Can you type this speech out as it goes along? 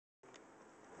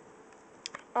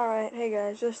Alright, hey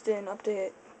guys, just an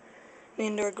update. The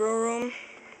indoor grow room.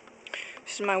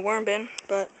 This is my worm bin,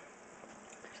 but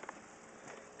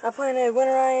I planted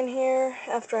winter rye in here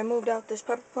after I moved out this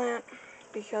pepper plant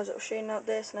because it was shading out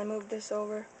this, and I moved this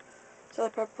over, this other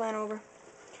pepper plant over.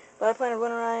 But I planted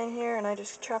winter rye in here, and I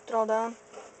just chopped it all down,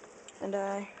 and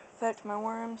I fed it to my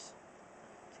worms.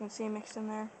 As you can see, mixed in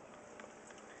there.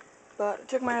 But I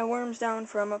took my worms down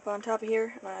from up on top of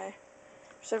here, and I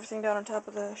set everything down on top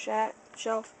of the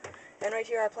shelf. And right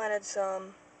here I planted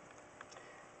some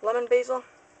lemon basil,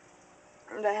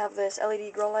 and I have this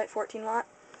LED grow light 14 watt.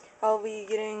 I'll be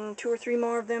getting 2 or 3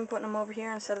 more of them, putting them over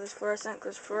here instead of this fluorescent,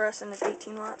 because fluorescent is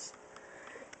 18 watts.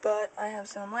 But I have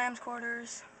some lamb's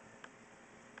quarters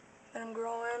that I'm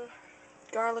growing.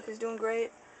 Garlic is doing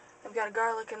great. I've got a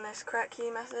garlic in this crack key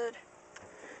method.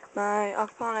 My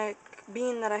aquaponic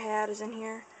bean that I had is in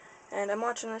here, and I'm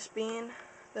watching this bean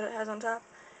that it has on top,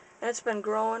 and it's been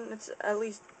growing. It's at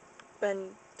least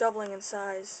been doubling in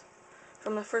size.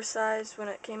 From the first size when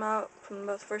it came out, from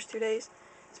about the first 2 days,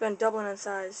 it's been doubling in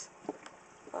size.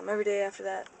 Every day after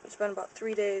that. It's been about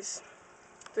 3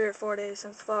 or 4 days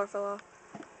since the flower fell off.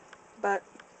 But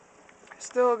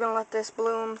still gonna let this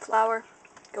bloom,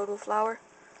 go to a flower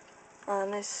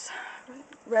on this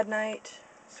red knight,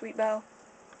 sweet bell.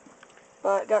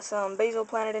 But got some basil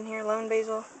planted in here, lemon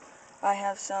basil. I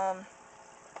have some,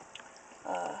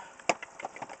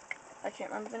 I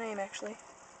can't remember the name actually.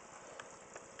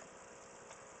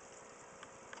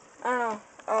 I don't know.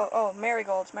 Oh,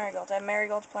 marigolds. I have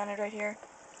marigolds planted right here.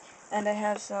 And I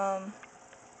have some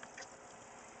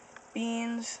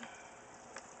beans,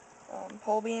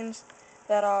 pole beans,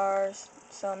 that are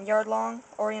some yard long,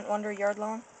 Orient Wonder yard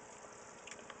long.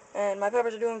 And my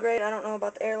peppers are doing great. I don't know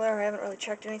about the air layer. I haven't really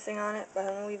checked anything on it, but I'm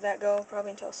going to leave that go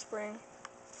probably until spring.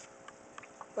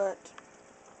 But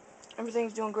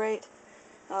everything's doing great.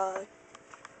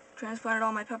 Transplanted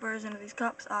all my peppers into these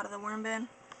cups out of the worm bin.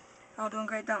 All doing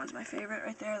great. That one's my favorite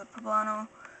right there, the poblano.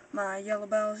 My yellow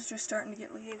bell is just starting to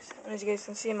get leaves. And as you guys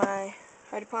can see, my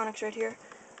hydroponics right here,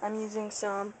 I'm using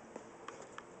some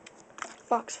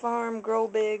Fox Farm Grow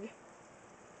Big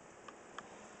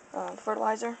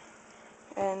fertilizer.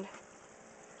 And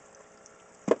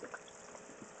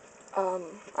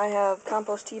I have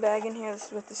compost tea bag in here. This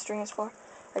is what the string is for.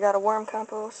 I got a worm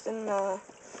compost in the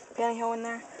pantyhose in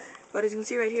there. But as you can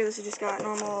see right here, this has just got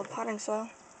normal potting soil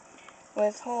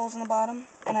with holes in the bottom,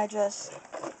 and I just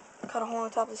cut a hole on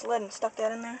the top of this lid and stuck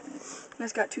that in there. And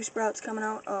it's got 2 sprouts coming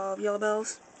out of yellow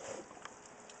bells.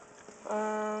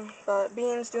 But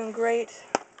beans doing great.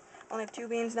 Only have 2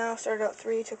 beans now. Started out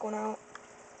 3, took 1 out.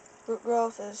 Root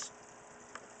growth is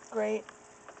great.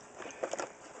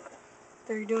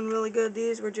 They're doing really good.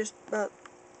 These were just about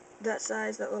that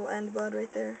size, that little end bud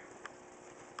right there.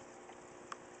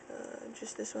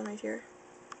 Just this one right here.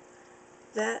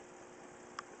 That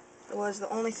was the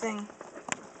only thing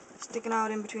sticking out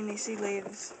in between these seed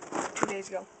leaves 2 days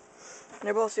ago. And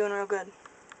they're both doing real good.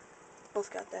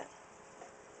 Both got that.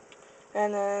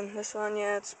 And then this one,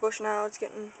 yeah, it's bush now. It's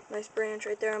getting a nice branch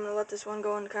right there. I'm going to let this one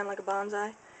go in kind of like a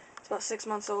bonsai. It's about 6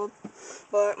 months old.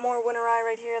 But more winter rye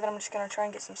right here that I'm just going to try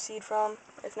and get some seed from.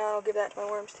 If not, I'll give that to my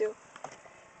worms too.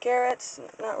 Carrots,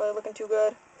 not really looking too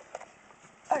good.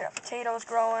 I got potatoes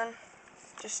growing.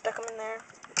 Just stuck them in there.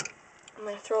 I'm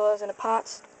going to throw those into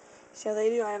pots. See how they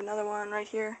do? I have another one right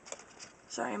here.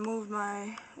 Sorry, I moved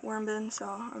my worm bin, so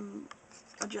I'm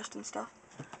adjusting stuff.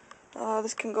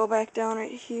 This can go back down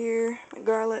right here. My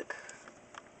garlic.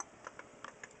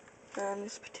 And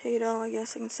this potato, I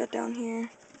guess I can set down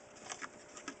here.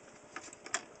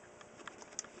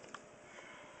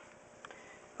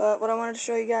 But what I wanted to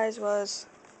show you guys was,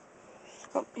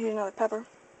 oh, here's another pepper.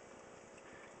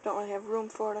 Don't really have room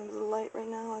for it under the light right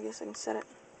now. I guess I can set it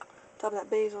on top of that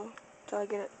basil until I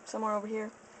get it somewhere over here.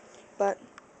 But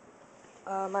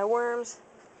my worms,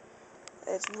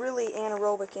 it's really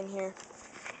anaerobic in here.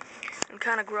 And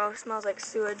kind of gross. Smells like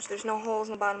sewage. There's no holes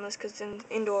in the bottom of this because it's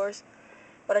indoors.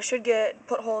 But I should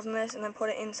put holes in this and then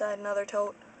put it inside another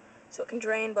tote so it can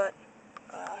drain. But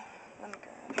let me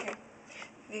grab here.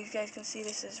 These guys can see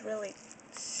this is really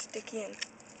sticky and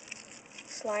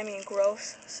slimy and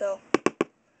gross. So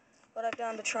what I've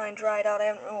done to try and dry it out,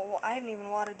 I haven't even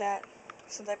watered that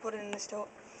since I put it in this tote.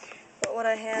 But what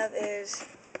I have is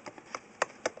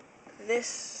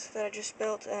this that I just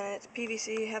built, and it's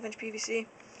PVC, 1/2-inch PVC,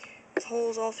 with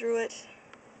holes all through it.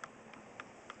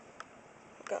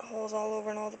 I've got holes all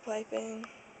over in all the piping.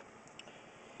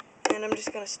 And I'm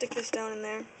just going to stick this down in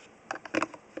there.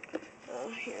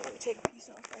 Here, let me take a piece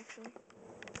off, actually.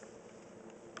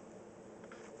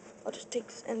 I'll just take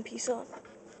this end piece off.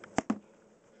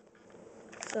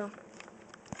 So,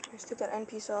 I just took that end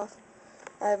piece off.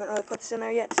 I haven't really put this in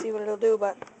there yet to see what it'll do,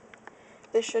 but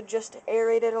this should just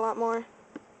aerate it a lot more.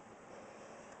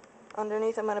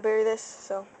 Underneath I'm going to bury this,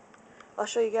 so I'll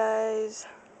show you guys.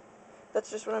 That's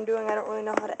just what I'm doing. I don't really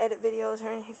know how to edit videos or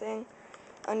anything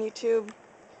on YouTube,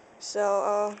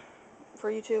 so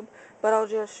for YouTube, but I'll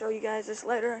just show you guys this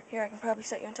later. Here, I can probably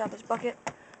set you on top of this bucket.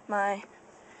 My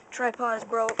tripod is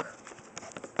broke,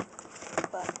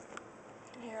 but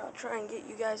here, I'll try and get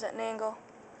you guys at an angle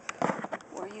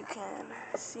where you can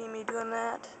see me doing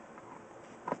that.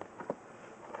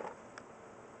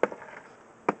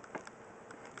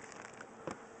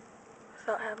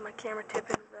 Without having my camera tip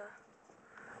into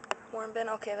the worm bin.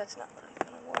 Okay, that's not really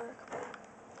gonna work,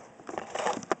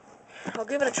 but I'll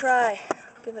give it a try.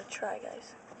 Give it a try,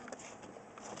 guys.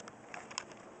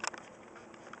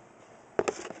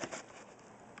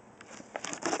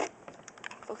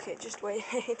 Okay, just wait.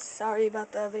 Sorry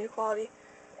about the video quality.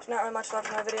 There's not really much left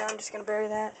in my video. I'm just gonna bury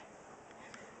that.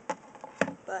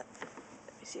 But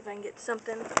let me see if I can get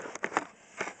something.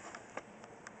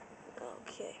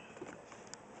 Okay.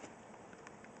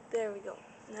 There we go.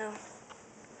 Now,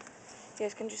 you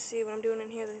guys can just see what I'm doing in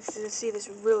here. This is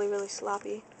really, really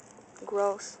sloppy,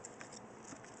 gross.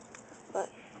 But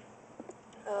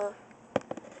I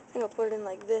think I'll put it in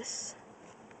like this.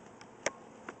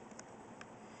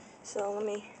 So let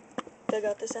me dig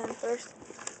out this end first.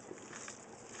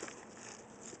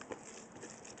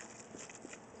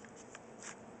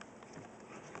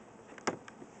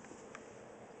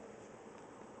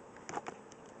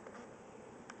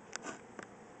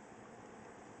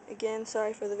 Again,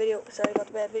 sorry about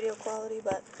the bad video quality,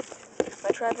 but my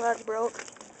tripod's broke.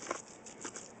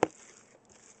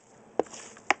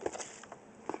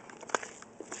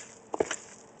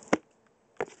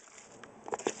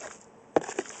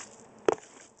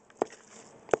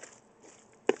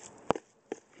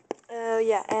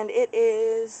 Yeah, and it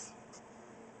is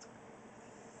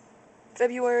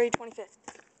February 25th.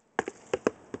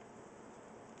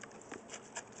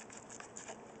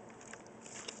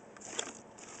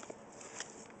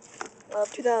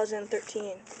 Of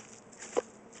 2013.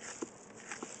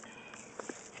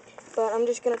 But I'm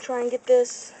just going to try and get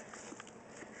this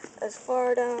as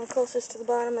far down closest to the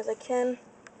bottom as I can.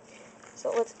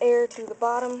 So let's air to the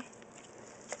bottom,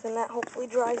 then that hopefully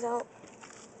dries out.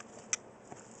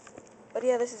 But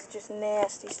yeah, this is just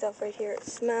nasty stuff right here. It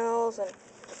smells and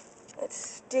it's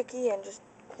sticky and just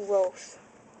gross.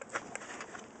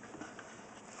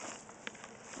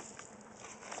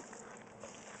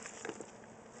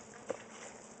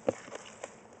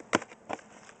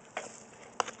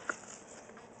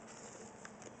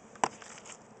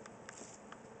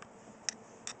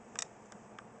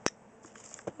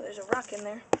 There's a rock in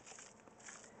there.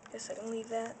 Guess I can leave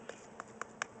that.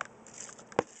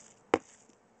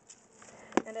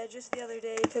 And I just the other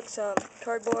day took some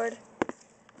cardboard,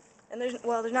 and there's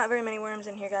not very many worms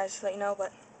in here, guys, to let you know,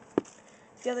 but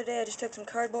the other day I just took some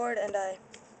cardboard and I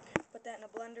put that in a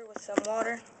blender with some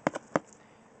water.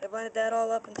 I blended that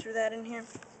all up and threw that in here.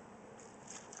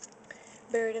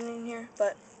 Buried it in here,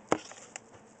 but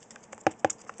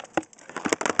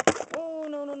oh,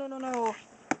 no.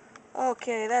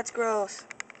 Okay, that's gross.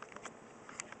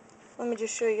 Let me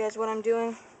just show you guys what I'm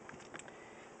doing.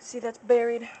 See, that's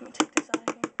buried. Let me take this out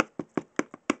of here.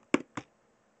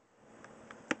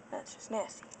 That's just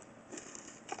nasty.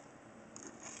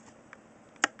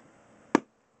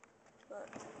 But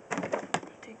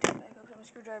take that back up, put my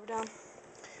screwdriver down.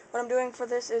 What I'm doing for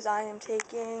this is I am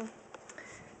taking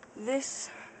this,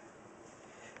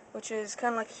 which is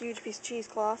kind of like a huge piece of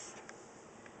cheesecloth.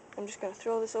 I'm just going to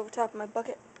throw this over top of my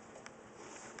bucket.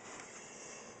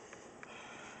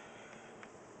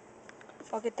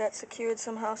 I'll get that secured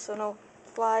somehow so no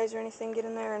flies or anything get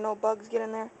in there or no bugs get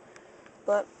in there.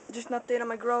 But just an update on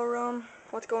my grow room,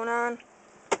 what's going on.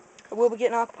 I will be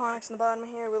getting aquaponics in the bottom of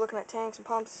here. We're looking at tanks and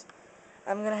pumps.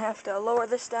 I'm going to have to lower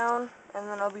this down, and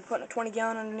then I'll be putting a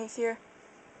 20-gallon underneath here.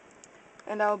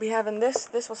 And I'll be having this.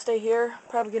 This will stay here.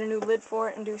 Probably get a new lid for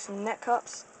it and do some net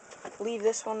cups. Leave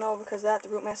this one though because the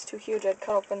root mass is too huge. I'd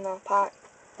cut open the pot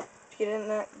to get it in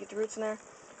there, get the roots in there.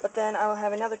 But then I will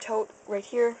have another tote right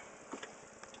here,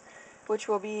 which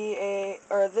will be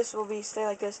this will be stay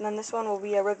like this, and then this one will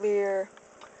be a regular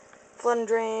flood and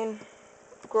drain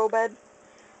grow bed,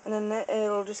 and then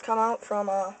it'll just come out from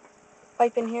a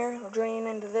pipe in here. It'll drain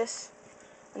into this,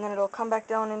 and then it'll come back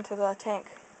down into the tank.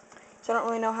 So I don't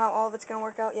really know how all of it's going to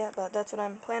work out yet, but that's what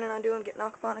I'm planning on doing, getting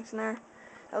aquaponics in there,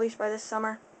 at least by this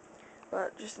summer.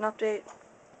 But just an update,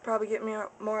 probably get me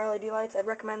more LED lights. I'd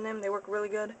recommend them, they work really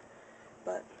good.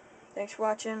 But thanks for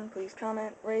watching. Please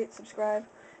comment, rate, subscribe.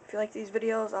 If you like these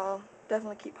videos, I'll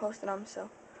definitely keep posting them. So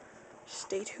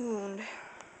Stay tuned.